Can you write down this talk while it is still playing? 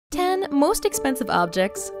most expensive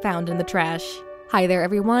objects found in the trash. Hi there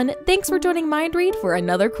everyone, thanks for joining MindRead for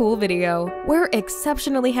another cool video. We're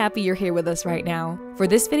exceptionally happy you're here with us right now. For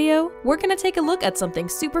this video, we're gonna take a look at something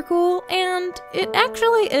super cool, and it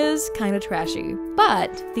actually is kinda trashy.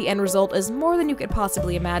 But the end result is more than you could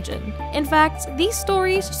possibly imagine. In fact, these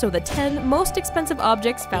stories show the 10 most expensive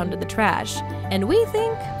objects found in the trash, and we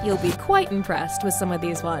think you'll be quite impressed with some of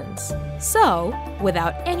these ones. So,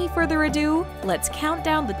 without any further ado, let's count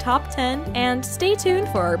down the top 10 and stay tuned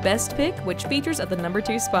for our best pick, which features at the number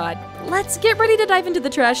 2 spot. Let's get ready to dive into the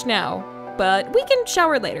trash now. But we can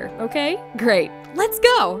shower later, okay? Great, let's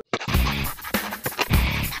go!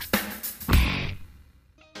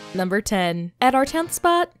 Number 10. At our 10th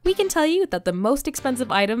spot, we can tell you that the most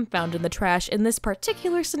expensive item found in the trash in this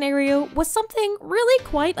particular scenario was something really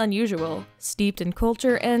quite unusual. Steeped in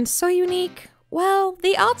culture and so unique, well,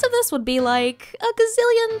 the odds of this would be like a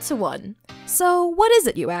gazillion to 1. So what is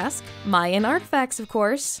it, you ask? Mayan artifacts, of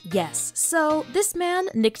course. Yes, so this man,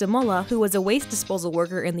 Dimola, who was a waste disposal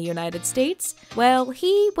worker in the United States, well,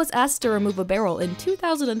 he was asked to remove a barrel in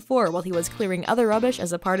 2004 while he was clearing other rubbish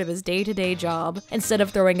as a part of his day-to-day job. Instead of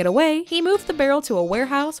throwing it away, he moved the barrel to a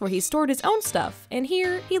warehouse where he stored his own stuff, and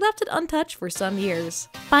here, he left it untouched for some years.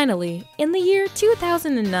 Finally, in the year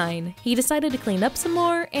 2009, he decided to clean up some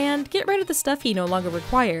more and get rid of the stuff he no longer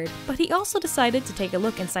required, but he also decided to take a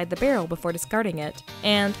look inside the barrel before discarding it,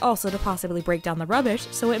 and also to possibly break down the rubbish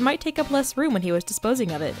so it might take up less room when he was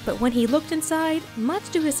disposing of it. But when he looked inside, much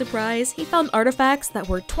to his surprise, he found artifacts that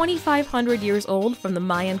were 2,500 years old from the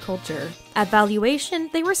Mayan culture. At valuation,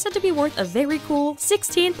 they were said to be worth a very cool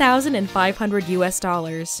 $16,500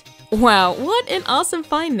 US. Wow, what an awesome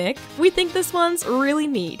find, Nick! We think this one's really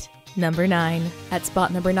neat. Number 9. At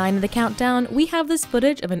spot number 9 of the countdown, we have this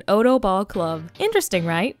footage of an Odo ball club. Interesting,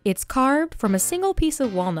 right? It's carved from a single piece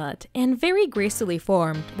of walnut and very gracefully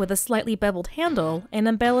formed, with a slightly beveled handle and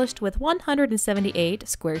embellished with 178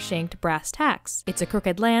 square-shanked brass tacks. It's a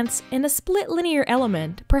crooked lance and a split linear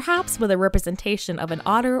element, perhaps with a representation of an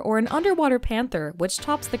otter or an underwater panther, which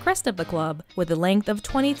tops the crest of the club, with a length of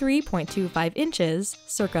 23.25 inches,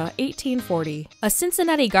 circa 1840. A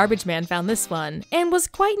Cincinnati garbage man found this one, and was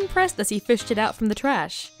quite impressed as he fished it out from the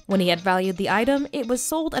trash. When he had valued the item, it was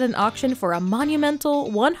sold at an auction for a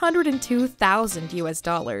monumental $102,000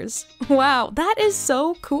 US. Wow, that is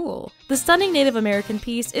so cool! The stunning Native American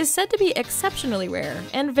piece is said to be exceptionally rare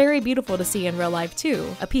and very beautiful to see in real life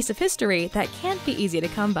too, a piece of history that can't be easy to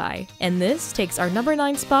come by. And this takes our number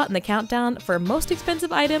 9 spot in the countdown for most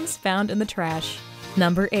expensive items found in the trash.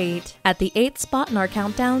 Number 8. At the 8th spot in our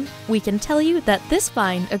countdown, we can tell you that this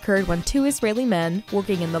find occurred when 2 Israeli men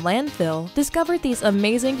working in the landfill discovered these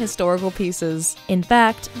amazing historical pieces. In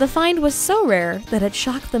fact, the find was so rare that it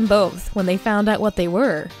shocked them both when they found out what they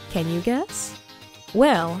were. Can you guess?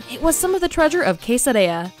 Well, it was some of the treasure of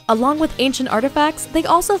Caesarea. Along with ancient artifacts, they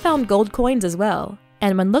also found gold coins as well.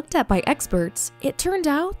 And when looked at by experts, it turned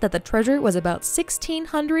out that the treasure was about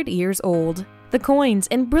 1,600 years old. The coins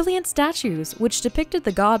and brilliant statues, which depicted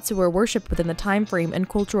the gods who were worshipped within the time frame and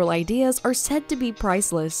cultural ideas, are said to be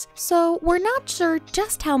priceless, so we're not sure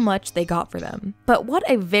just how much they got for them. But what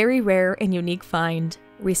a very rare and unique find.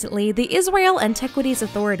 Recently, the Israel Antiquities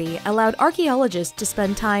Authority allowed archaeologists to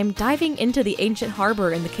spend time diving into the ancient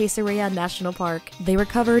harbor in the Caesarea National Park. They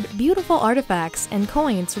recovered beautiful artifacts and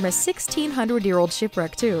coins from a 1,600-year-old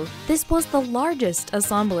shipwreck too. This was the largest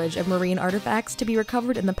assemblage of marine artifacts to be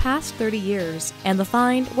recovered in the past 30 years, and the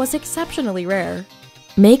find was exceptionally rare.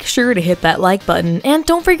 Make sure to hit that like button, and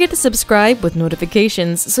don't forget to subscribe with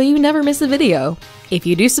notifications so you never miss a video. If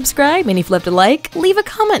you do subscribe and you've left a like, leave a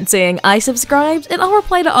comment saying I subscribed and I'll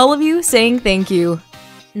reply to all of you saying thank you.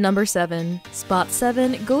 Number 7. Spot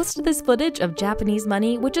 7 goes to this footage of Japanese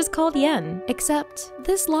money which is called yen, except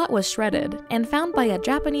this lot was shredded and found by a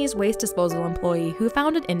Japanese waste disposal employee who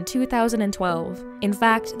found it in 2012. In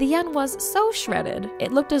fact, the yen was so shredded,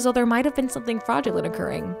 it looked as though there might have been something fraudulent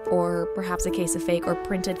occurring, or perhaps a case of fake or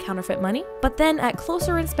printed counterfeit money. But then at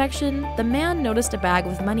closer inspection, the man noticed a bag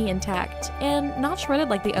with money intact and not shredded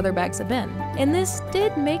like the other bags had been, and this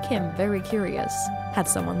did make him very curious. Had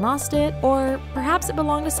someone lost it, or perhaps it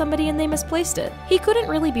belonged to somebody and they misplaced it? He couldn't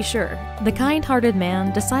really be sure. The kind-hearted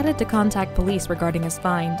man decided to contact police regarding his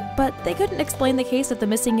find, but they couldn't explain the case of the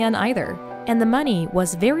missing yen either. And the money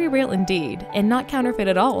was very real indeed, and not counterfeit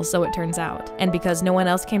at all, so it turns out. And because no one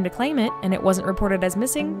else came to claim it, and it wasn't reported as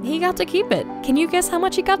missing, he got to keep it. Can you guess how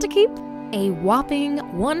much he got to keep? A whopping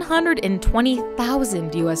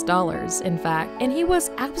 $120,000 US, in fact, and he was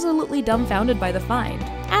absolutely dumbfounded by the find,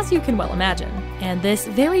 as you can well imagine. And this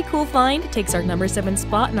very cool find takes our number 7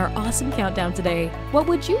 spot in our awesome countdown today. What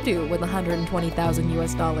would you do with 120,000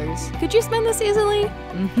 US dollars? Could you spend this easily?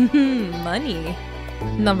 Money.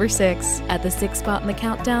 Number 6. At the 6th spot in the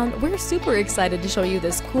countdown, we're super excited to show you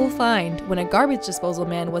this cool find when a garbage disposal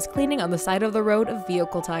man was cleaning on the side of the road of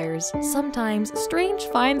vehicle tires. Sometimes, strange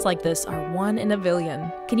finds like this are 1 in a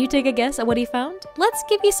billion. Can you take a guess at what he found? Let's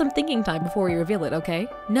give you some thinking time before we reveal it, okay?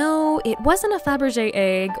 No, it wasn't a Fabergé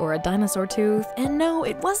egg or a dinosaur tooth, and no,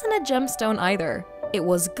 it wasn't a gemstone either. It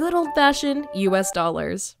was good old-fashioned US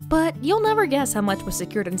dollars. But you'll never guess how much was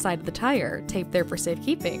secured inside of the tire, taped there for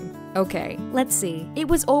safekeeping. Okay, let's see. It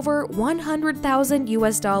was over 100,000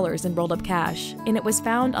 US dollars in rolled-up cash, and it was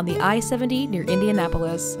found on the I-70 near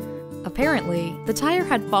Indianapolis. Apparently, the tire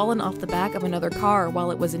had fallen off the back of another car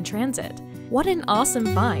while it was in transit. What an awesome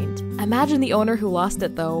find. Imagine the owner who lost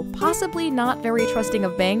it though, possibly not very trusting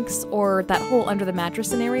of banks or that whole under the mattress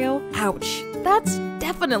scenario. Ouch. That's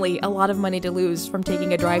definitely a lot of money to lose from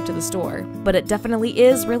taking a drive to the store. But it definitely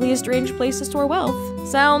is really a strange place to store wealth.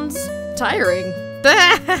 Sounds tiring.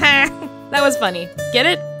 That was funny. Get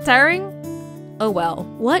it? Tiring? Oh well.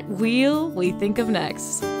 What will we think of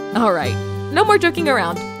next? Alright, no more joking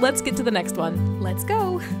around. Let's get to the next one. Let's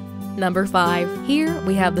go. Number 5. Here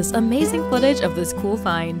we have this amazing footage of this cool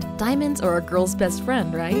find. Diamonds are a girl's best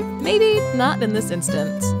friend, right? Maybe not in this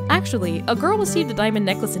instance. Actually, a girl received a diamond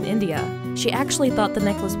necklace in India. She actually thought the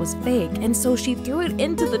necklace was fake, and so she threw it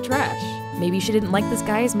into the trash. Maybe she didn't like this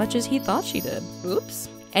guy as much as he thought she did. Oops.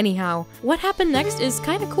 Anyhow, what happened next is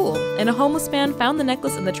kinda cool, and a homeless man found the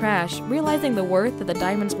necklace in the trash, realizing the worth that the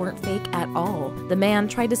diamonds weren't fake at all. The man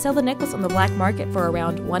tried to sell the necklace on the black market for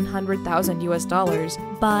around 100,000 US dollars,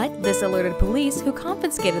 but this alerted police who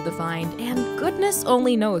confiscated the find, and goodness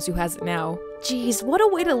only knows who has it now. Geez, what a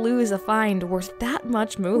way to lose a find worth that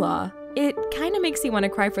much moolah. It kinda makes you want to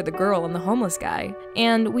cry for the girl and the homeless guy.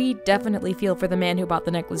 And we definitely feel for the man who bought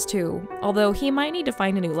the necklace too, although he might need to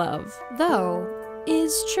find a new love. Though,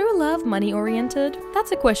 is true love money-oriented?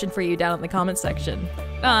 That's a question for you down in the comments section.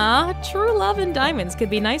 Ah, true love and diamonds could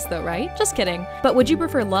be nice though, right? Just kidding. But would you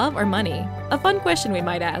prefer love or money? A fun question we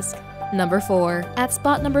might ask. Number 4. At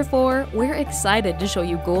spot number 4, we're excited to show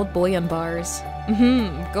you gold bullion bars.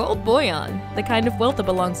 Gold bullion. The kind of wealth that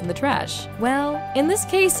belongs in the trash. Well, in this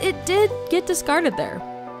case, it did get discarded there.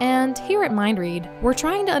 And here at MindRead, we're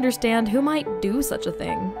trying to understand who might do such a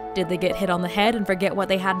thing. Did they get hit on the head and forget what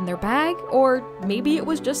they had in their bag? Or maybe it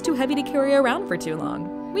was just too heavy to carry around for too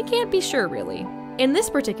long. We can't be sure, really. In this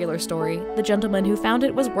particular story, the gentleman who found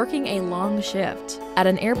it was working a long shift. At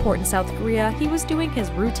an airport in South Korea, he was doing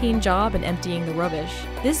his routine job and emptying the rubbish.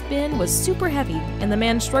 This bin was super heavy, and the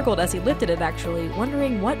man struggled as he lifted it actually,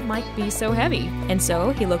 wondering what might be so heavy. And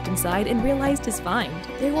so, he looked inside and realized his find.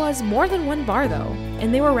 There was more than one bar though,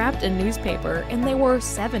 and they were wrapped in newspaper, and there were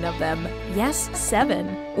 7 of them. Yes,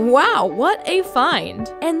 7. Wow, what a find!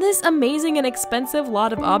 And this amazing and expensive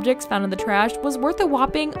lot of objects found in the trash was worth a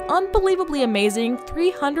whopping, unbelievably amazing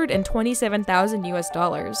 327,000 US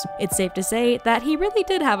dollars. It's safe to say that he really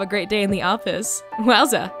did have a great day in the office.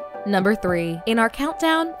 Wowza! Number 3. In our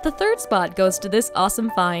countdown, the 3rd spot goes to this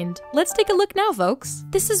awesome find. Let's take a look now, folks.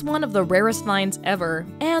 This is one of the rarest finds ever,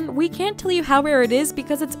 and we can't tell you how rare it is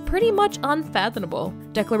because it's pretty much unfathomable.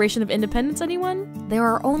 Declaration of Independence, anyone? There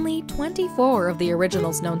are only 24 of the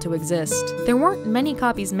originals known to exist. There weren't many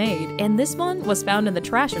copies made, and this one was found in the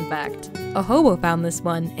trash, in fact. A hobo found this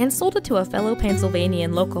one and sold it to a fellow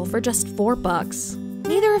Pennsylvanian local for just $4.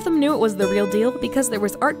 Neither of them knew it was the real deal because there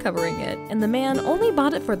was art covering it, and the man only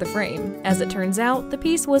bought it for the frame. As it turns out, the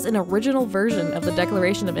piece was an original version of the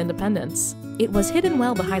Declaration of Independence. It was hidden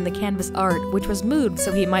well behind the canvas art, which was moved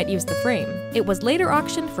so he might use the frame. It was later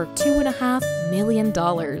auctioned for $2.5 million.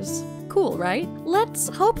 Cool, right? Let's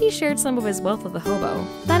hope he shared some of his wealth with the hobo.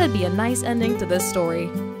 That'd be a nice ending to this story.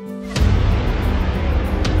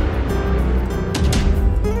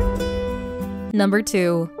 Number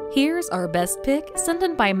 2. Here's our best pick, sent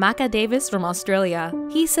in by Maka Davis from Australia.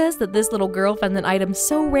 He says that this little girl found an item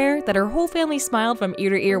so rare that her whole family smiled from ear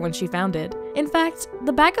to ear when she found it. In fact,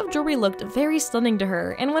 the bag of jewelry looked very stunning to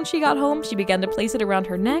her, and when she got home, she began to place it around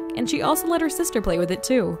her neck, and she also let her sister play with it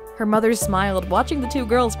too. Her mother smiled watching the 2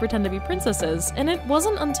 girls pretend to be princesses, and it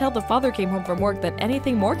wasn't until the father came home from work that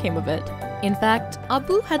anything more came of it. In fact,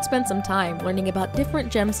 Abu had spent some time learning about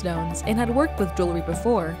different gemstones and had worked with jewelry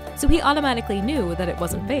before, so he automatically knew that it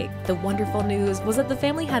wasn't fake. The wonderful news was that the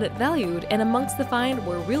family had it valued, and amongst the find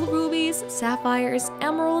were real rubies, sapphires,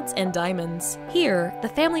 emeralds, and diamonds. Here, the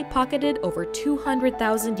family pocketed over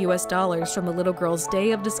 200,000 US dollars from the little girl's day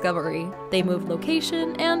of discovery. They moved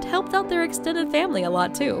location and helped out their extended family a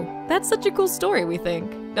lot too. That's such a cool story, we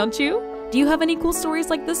think, don't you? Do you have any cool stories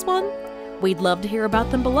like this one? We'd love to hear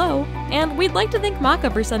about them below, and we'd like to thank Maka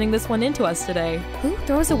for sending this one in to us today. Who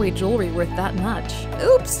throws away jewelry worth that much?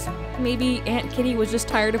 Oops! Maybe Aunt Kitty was just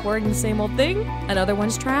tired of wearing the same old thing? Another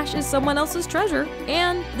one's trash is someone else's treasure.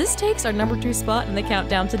 And this takes our number 2 spot in the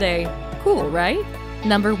countdown today. Cool, right?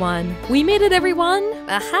 Number 1. We made it, everyone!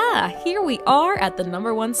 Aha! Here we are at the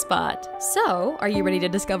number 1 spot. So, are you ready to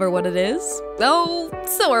discover what it is? Oh,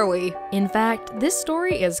 so are we. In fact, this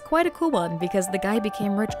story is quite a cool one because the guy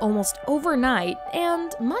became rich almost overnight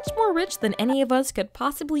and much more rich than any of us could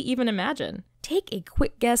possibly even imagine. Take a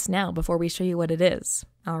quick guess now before we show you what it is.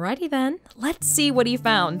 Alrighty then, let's see what he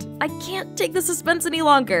found. I can't take the suspense any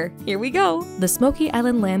longer. Here we go. The Smoky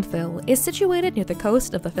Island landfill is situated near the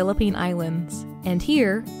coast of the Philippine Islands. And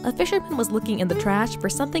here, a fisherman was looking in the trash for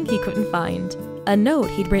something he couldn't find. A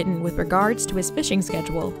note he'd written with regards to his fishing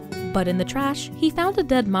schedule. But in the trash, he found a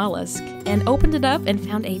dead mollusk and opened it up and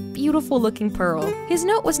found a beautiful looking pearl. His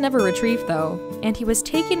note was never retrieved though, and he was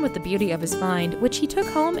taken with the beauty of his find, which he took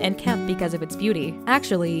home and kept because of its beauty.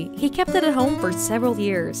 Actually, he kept it at home for several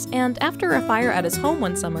years, and after a fire at his home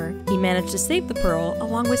one summer, he managed to save the pearl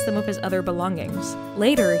along with some of his other belongings.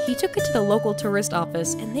 Later, he took it to the local tourist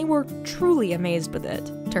office and they were truly amazed with it.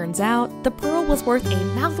 Turns out, the pearl was worth a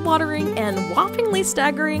mouth-watering and whoppingly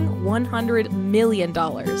staggering $100 million.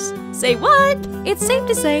 Say what? It's safe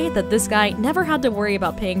to say that this guy never had to worry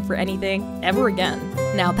about paying for anything ever again.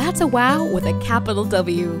 Now that's a wow with a capital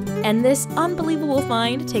W. And this unbelievable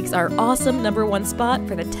find takes our awesome number 1 spot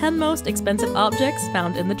for the 10 most expensive objects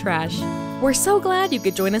found in the trash. We're so glad you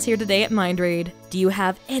could join us here today at Mindraid. Do you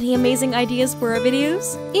have any amazing ideas for our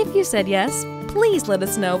videos? If you said yes, please let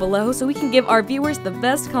us know below so we can give our viewers the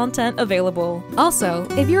best content available. Also,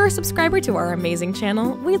 if you're a subscriber to our amazing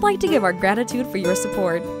channel, we'd like to give our gratitude for your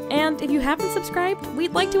support. And if you haven't subscribed,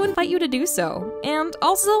 we'd like to invite you to do so. And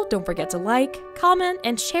also, don't forget to like, comment,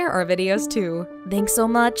 and share our videos too. Thanks so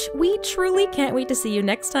much. We truly can't wait to see you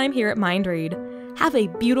next time here at Mindraid. Have a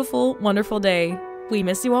beautiful, wonderful day. We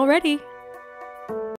miss you already.